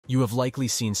You have likely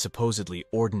seen supposedly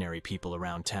ordinary people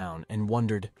around town and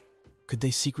wondered, could they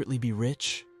secretly be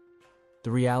rich?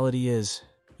 The reality is,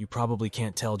 you probably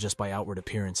can't tell just by outward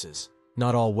appearances.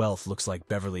 Not all wealth looks like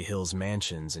Beverly Hills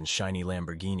mansions and shiny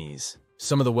Lamborghinis.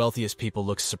 Some of the wealthiest people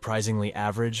look surprisingly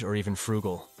average or even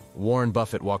frugal. Warren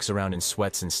Buffett walks around in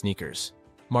sweats and sneakers.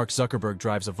 Mark Zuckerberg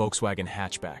drives a Volkswagen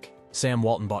hatchback. Sam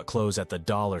Walton bought clothes at the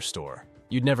dollar store.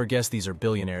 You'd never guess these are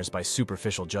billionaires by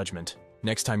superficial judgment.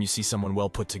 Next time you see someone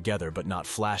well put together but not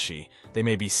flashy, they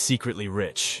may be secretly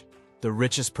rich. The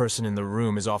richest person in the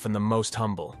room is often the most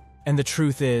humble. And the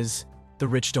truth is, the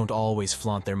rich don't always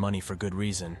flaunt their money for good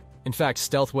reason. In fact,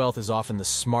 stealth wealth is often the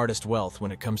smartest wealth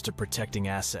when it comes to protecting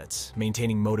assets,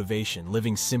 maintaining motivation,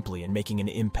 living simply, and making an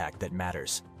impact that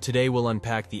matters. Today we'll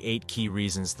unpack the 8 key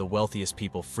reasons the wealthiest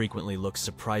people frequently look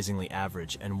surprisingly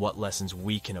average and what lessons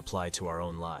we can apply to our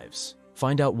own lives.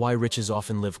 Find out why riches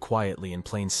often live quietly in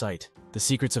plain sight. The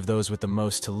secrets of those with the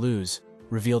most to lose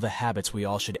reveal the habits we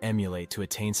all should emulate to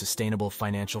attain sustainable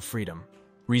financial freedom.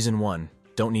 Reason 1.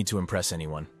 Don't need to impress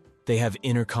anyone. They have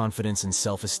inner confidence and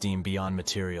self-esteem beyond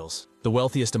materials. The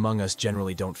wealthiest among us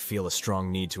generally don't feel a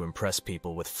strong need to impress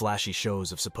people with flashy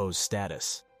shows of supposed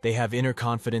status. They have inner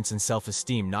confidence and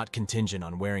self-esteem not contingent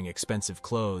on wearing expensive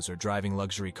clothes or driving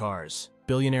luxury cars.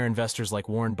 Billionaire investors like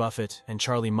Warren Buffett and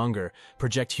Charlie Munger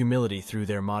project humility through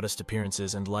their modest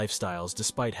appearances and lifestyles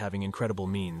despite having incredible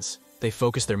means. They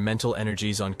focus their mental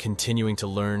energies on continuing to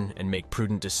learn and make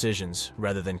prudent decisions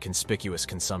rather than conspicuous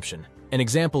consumption. An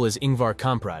example is Ingvar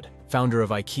Kamprad, founder of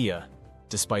IKEA.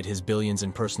 Despite his billions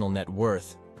in personal net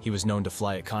worth, he was known to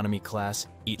fly economy class,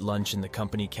 eat lunch in the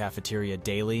company cafeteria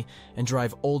daily, and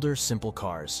drive older, simple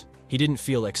cars. He didn't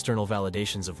feel external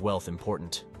validations of wealth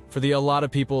important. For a lot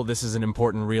of people, this is an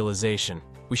important realization.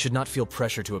 We should not feel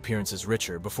pressure to appearances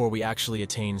richer before we actually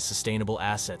attain sustainable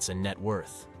assets and net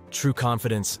worth. True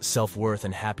confidence, self-worth,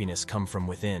 and happiness come from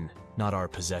within, not our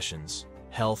possessions.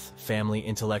 Health, family,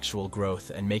 intellectual growth,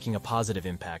 and making a positive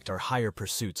impact are higher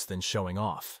pursuits than showing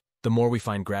off. The more we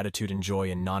find gratitude and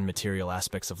joy in non-material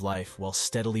aspects of life while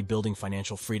steadily building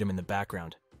financial freedom in the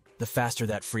background, the faster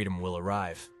that freedom will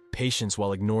arrive. Patience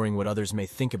while ignoring what others may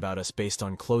think about us based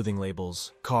on clothing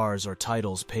labels, cars, or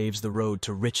titles paves the road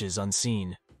to riches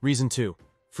unseen. Reason 2.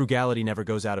 Frugality never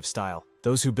goes out of style.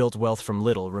 Those who built wealth from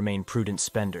little remain prudent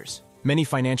spenders. Many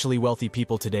financially wealthy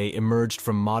people today emerged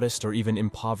from modest or even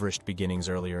impoverished beginnings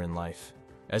earlier in life.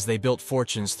 As they built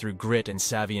fortunes through grit and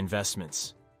savvy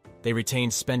investments, they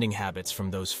retained spending habits from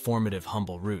those formative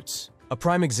humble roots. A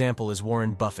prime example is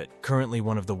Warren Buffett, currently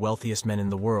one of the wealthiest men in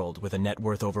the world with a net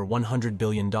worth over $100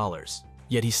 billion.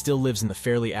 Yet he still lives in the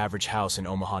fairly average house in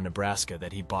Omaha, Nebraska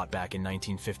that he bought back in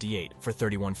 1958 for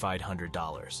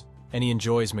 $31,500. And he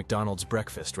enjoys McDonald's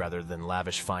breakfast rather than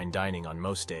lavish fine dining on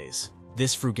most days.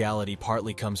 This frugality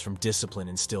partly comes from discipline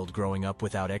instilled growing up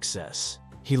without excess.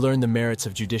 He learned the merits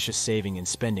of judicious saving and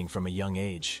spending from a young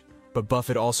age. But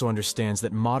Buffett also understands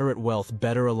that moderate wealth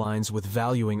better aligns with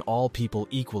valuing all people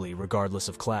equally regardless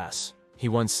of class. He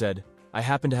once said, "I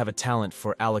happen to have a talent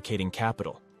for allocating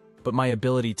capital, but my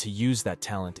ability to use that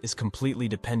talent is completely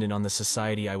dependent on the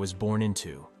society I was born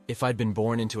into. If I'd been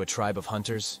born into a tribe of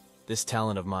hunters, this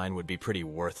talent of mine would be pretty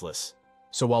worthless."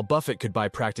 So while Buffett could buy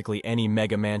practically any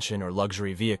mega mansion or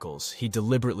luxury vehicles, he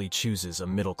deliberately chooses a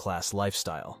middle-class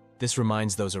lifestyle. This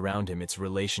reminds those around him it's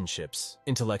relationships,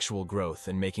 intellectual growth,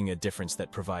 and making a difference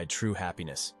that provide true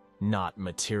happiness, not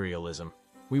materialism.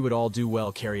 We would all do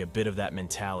well carry a bit of that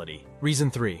mentality. Reason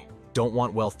 3. Don't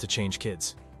want wealth to change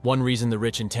kids. One reason the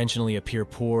rich intentionally appear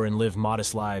poor and live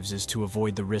modest lives is to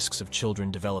avoid the risks of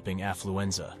children developing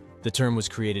affluenza. The term was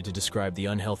created to describe the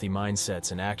unhealthy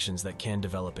mindsets and actions that can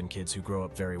develop in kids who grow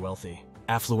up very wealthy.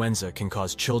 Affluenza can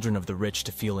cause children of the rich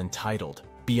to feel entitled,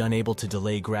 be unable to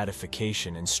delay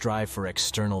gratification, and strive for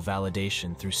external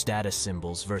validation through status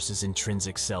symbols versus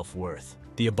intrinsic self-worth.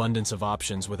 The abundance of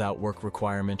options without work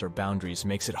requirement or boundaries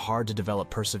makes it hard to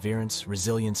develop perseverance,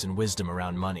 resilience, and wisdom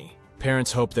around money.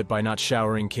 Parents hope that by not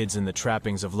showering kids in the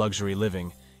trappings of luxury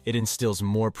living, it instills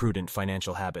more prudent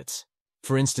financial habits.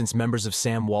 For instance, members of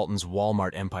Sam Walton's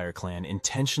Walmart Empire clan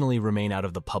intentionally remain out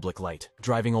of the public light,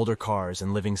 driving older cars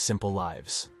and living simple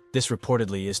lives. This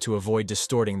reportedly is to avoid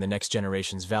distorting the next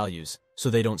generation's values,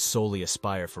 so they don't solely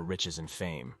aspire for riches and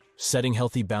fame. Setting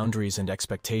healthy boundaries and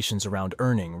expectations around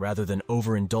earning rather than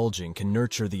overindulging can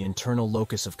nurture the internal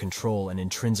locus of control and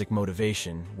intrinsic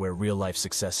motivation where real-life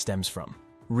success stems from.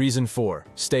 Reason 4.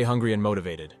 Stay hungry and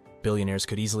motivated. Billionaires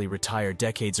could easily retire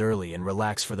decades early and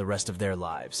relax for the rest of their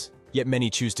lives. Yet many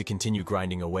choose to continue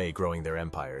grinding away, growing their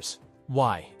empires.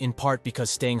 Why? In part because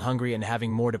staying hungry and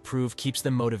having more to prove keeps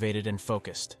them motivated and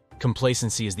focused.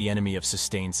 Complacency is the enemy of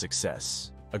sustained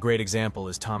success. A great example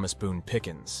is Thomas Boone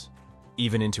Pickens.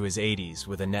 Even into his 80s,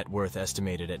 with a net worth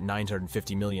estimated at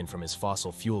 $950 million from his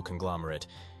fossil fuel conglomerate,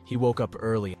 he woke up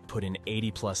early and put in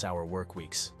 80-plus-hour work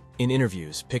weeks. In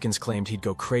interviews, Pickens claimed he'd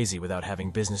go crazy without having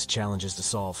business challenges to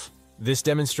solve. This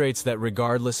demonstrates that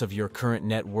regardless of your current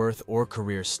net worth or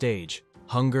career stage,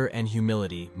 hunger and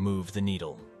humility move the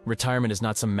needle. Retirement is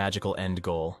not some magical end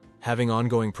goal. Having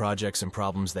ongoing projects and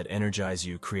problems that energize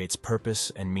you creates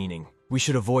purpose and meaning. We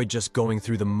should avoid just going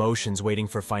through the motions waiting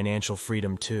for financial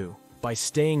freedom too. By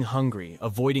staying hungry,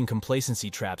 avoiding complacency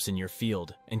traps in your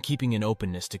field, and keeping an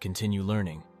openness to continue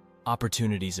learning,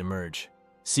 opportunities emerge.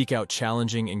 Seek out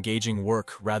challenging, engaging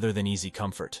work rather than easy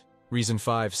comfort. Reason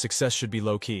 5, success should be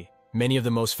low-key. Many of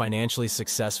the most financially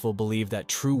successful believe that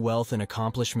true wealth and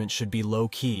accomplishment should be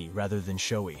low-key rather than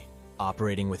showy.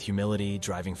 Operating with humility,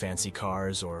 driving fancy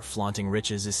cars, or flaunting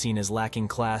riches is seen as lacking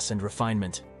class and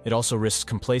refinement. It also risks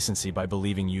complacency by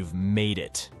believing you've made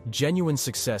it. Genuine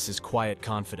success is quiet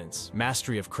confidence,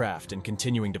 mastery of craft, and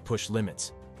continuing to push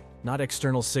limits. Not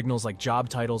external signals like job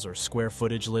titles or square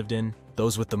footage lived in.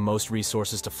 Those with the most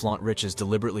resources to flaunt riches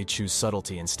deliberately choose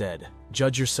subtlety instead.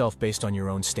 Judge yourself based on your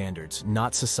own standards,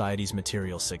 not society's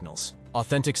material signals.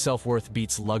 Authentic self-worth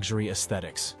beats luxury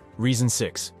aesthetics. Reason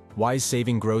 6. Wise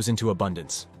saving grows into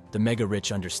abundance. The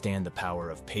mega-rich understand the power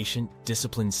of patient,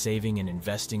 disciplined saving and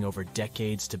investing over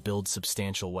decades to build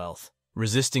substantial wealth.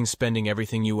 Resisting spending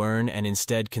everything you earn and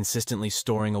instead consistently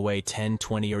storing away 10,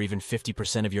 20, or even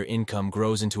 50% of your income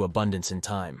grows into abundance in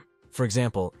time. For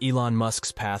example, Elon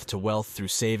Musk's path to wealth through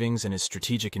savings and his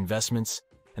strategic investments,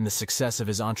 and the success of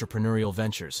his entrepreneurial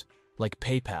ventures, like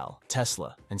PayPal,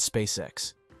 Tesla, and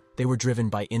SpaceX. They were driven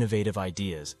by innovative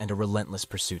ideas and a relentless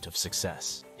pursuit of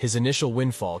success. His initial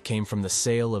windfall came from the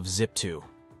sale of Zip2,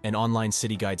 an online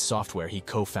city guide software he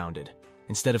co-founded.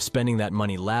 Instead of spending that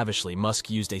money lavishly, Musk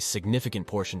used a significant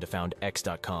portion to found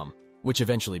X.com, which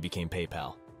eventually became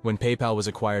PayPal. When PayPal was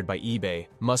acquired by eBay,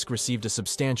 Musk received a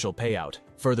substantial payout,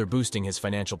 further boosting his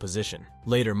financial position.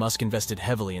 Later, Musk invested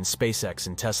heavily in SpaceX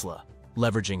and Tesla,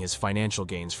 leveraging his financial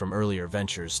gains from earlier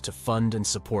ventures to fund and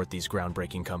support these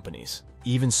groundbreaking companies.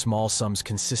 Even small sums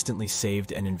consistently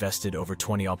saved and invested over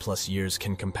 20+ years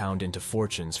can compound into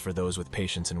fortunes for those with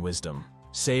patience and wisdom.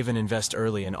 Save and invest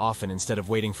early and often instead of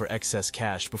waiting for excess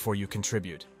cash before you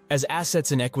contribute. As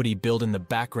assets and equity build in the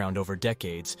background over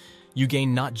decades, you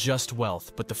gain not just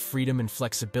wealth, but the freedom and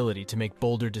flexibility to make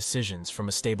bolder decisions from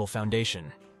a stable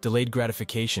foundation. Delayed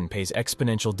gratification pays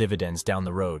exponential dividends down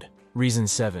the road. Reason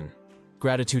 7.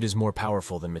 Gratitude is more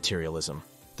powerful than materialism.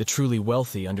 The truly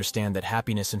wealthy understand that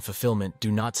happiness and fulfillment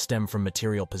do not stem from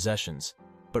material possessions,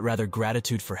 but rather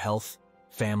gratitude for health,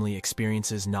 family,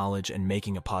 experiences, knowledge, and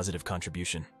making a positive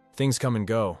contribution. Things come and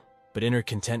go, but inner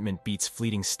contentment beats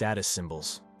fleeting status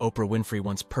symbols. Oprah Winfrey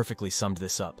once perfectly summed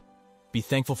this up. Be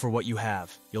thankful for what you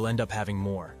have, you'll end up having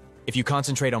more. If you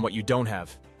concentrate on what you don't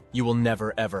have, you will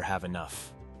never ever have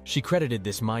enough. She credited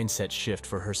this mindset shift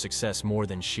for her success more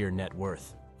than sheer net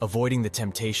worth. Avoiding the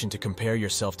temptation to compare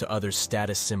yourself to others'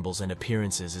 status symbols and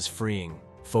appearances is freeing.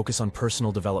 Focus on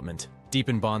personal development.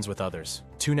 Deepen bonds with others.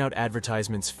 Tune out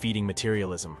advertisements feeding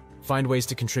materialism. Find ways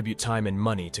to contribute time and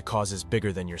money to causes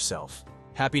bigger than yourself.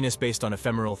 Happiness based on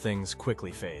ephemeral things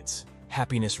quickly fades.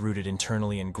 Happiness rooted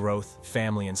internally in growth,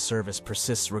 family, and service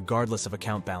persists regardless of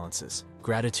account balances.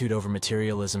 Gratitude over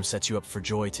materialism sets you up for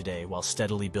joy today while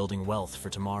steadily building wealth for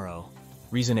tomorrow.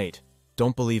 Reason 8.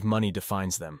 Don't believe money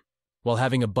defines them. While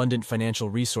having abundant financial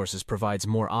resources provides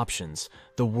more options,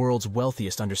 the world's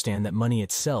wealthiest understand that money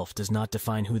itself does not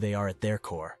define who they are at their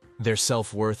core. Their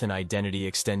self-worth and identity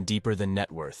extend deeper than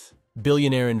net worth.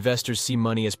 Billionaire investors see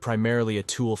money as primarily a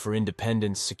tool for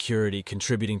independence, security,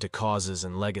 contributing to causes,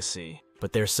 and legacy.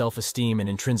 But their self-esteem and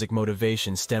intrinsic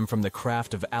motivation stem from the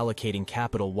craft of allocating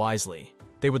capital wisely.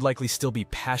 They would likely still be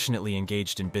passionately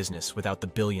engaged in business without the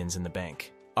billions in the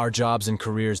bank. Our jobs and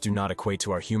careers do not equate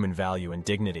to our human value and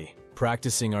dignity.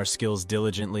 Practicing our skills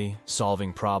diligently,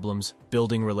 solving problems,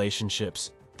 building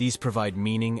relationships, these provide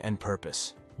meaning and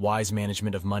purpose. Wise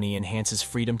management of money enhances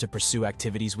freedom to pursue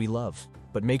activities we love.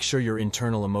 But make sure your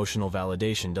internal emotional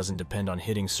validation doesn't depend on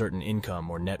hitting certain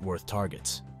income or net worth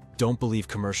targets. Don't believe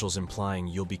commercials implying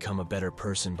you'll become a better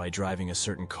person by driving a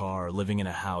certain car or living in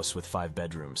a house with 5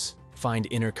 bedrooms. Find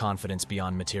inner confidence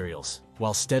beyond materials.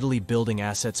 While steadily building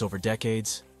assets over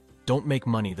decades, don't make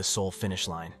money the sole finish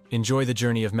line. Enjoy the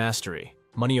journey of mastery.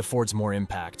 Money affords more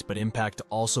impact, but impact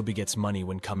also begets money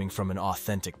when coming from an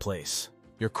authentic place.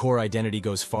 Your core identity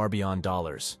goes far beyond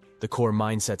dollars. The core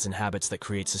mindsets and habits that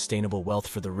create sustainable wealth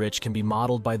for the rich can be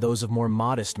modeled by those of more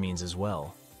modest means as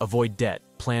well. Avoid debt,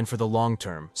 plan for the long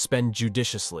term, spend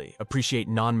judiciously, appreciate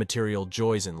non-material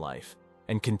joys in life,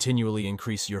 and continually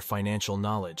increase your financial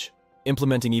knowledge.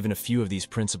 Implementing even a few of these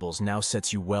principles now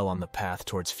sets you well on the path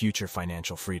towards future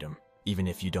financial freedom, even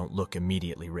if you don't look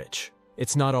immediately rich.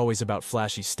 It's not always about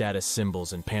flashy status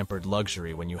symbols and pampered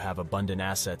luxury when you have abundant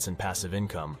assets and passive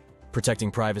income.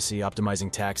 Protecting privacy, optimizing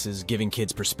taxes, giving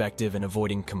kids perspective, and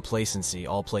avoiding complacency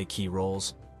all play key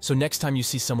roles. So next time you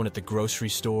see someone at the grocery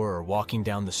store or walking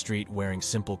down the street wearing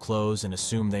simple clothes and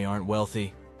assume they aren't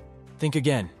wealthy, think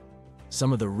again.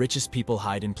 Some of the richest people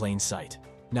hide in plain sight.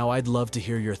 Now I'd love to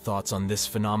hear your thoughts on this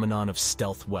phenomenon of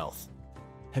stealth wealth.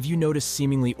 Have you noticed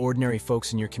seemingly ordinary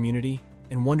folks in your community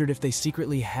and wondered if they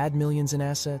secretly had millions in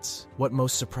assets? What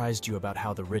most surprised you about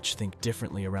how the rich think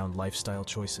differently around lifestyle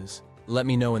choices? Let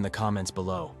me know in the comments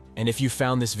below. And if you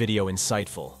found this video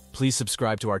insightful, please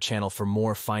subscribe to our channel for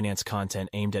more finance content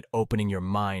aimed at opening your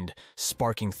mind,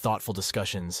 sparking thoughtful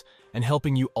discussions, and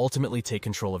helping you ultimately take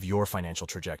control of your financial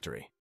trajectory.